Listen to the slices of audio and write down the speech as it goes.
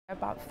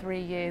About 3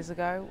 years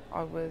ago,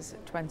 I was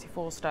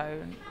 24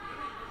 stone,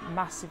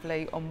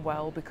 massively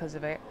unwell because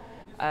of it,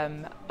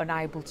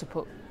 unable to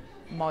put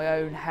my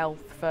own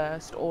health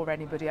first or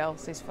anybody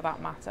else's for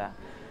that matter.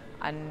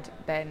 And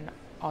then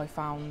I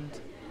found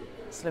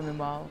Slimming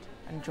World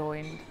and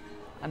joined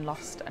and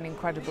lost an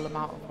incredible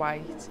amount of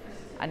weight.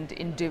 And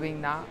in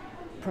doing that,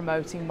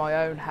 promoting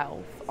my own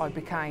health, I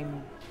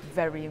became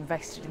very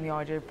invested in the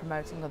idea of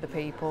promoting other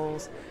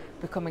people's,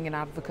 becoming an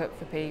advocate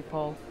for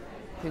people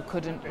who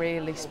couldn't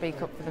really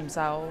speak up for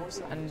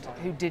themselves and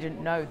who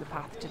didn't know the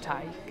path to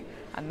take.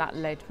 And that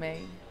led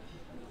me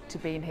to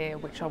being here,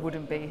 which I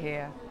wouldn't be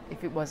here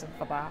if it wasn't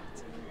for that.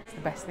 It's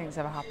the best thing that's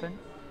ever happened.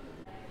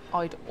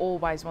 I'd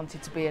always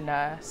wanted to be a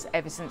nurse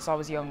ever since I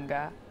was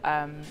younger,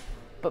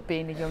 but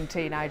being a young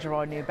teenager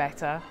I knew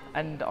better,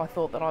 and I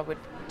thought that I would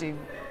do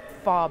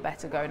far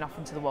better going off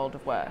into the world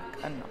of work,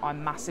 and I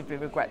massively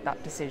regret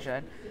that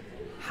decision.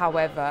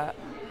 However,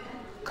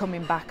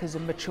 coming back as a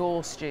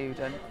mature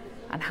student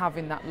and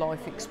having that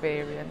life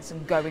experience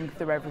and going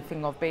through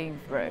everything I've been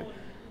through,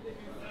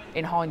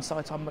 in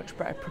hindsight I'm much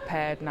better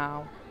prepared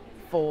now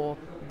for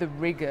the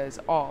rigours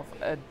of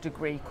a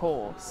degree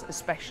course,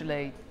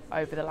 especially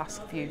over the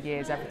last few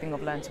years, everything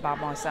I've learnt about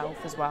myself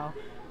as well.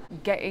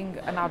 Getting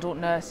an adult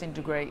nursing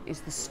degree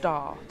is the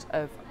start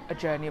of a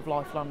journey of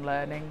lifelong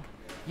learning.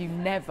 You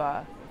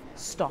never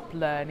stop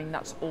learning,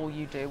 that's all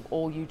you do.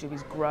 All you do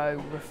is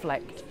grow,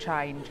 reflect,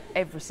 change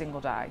every single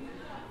day.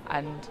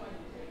 And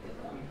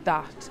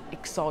that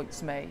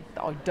excites me,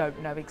 that I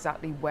don't know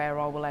exactly where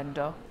I will end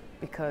up,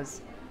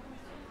 because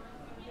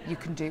you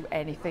can do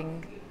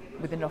anything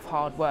with enough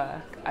hard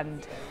work,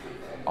 and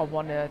I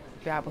want to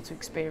be able to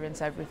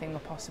experience everything I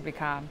possibly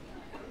can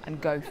and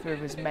go through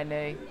as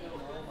many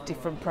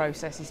different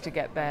processes to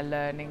get there,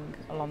 learning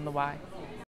along the way.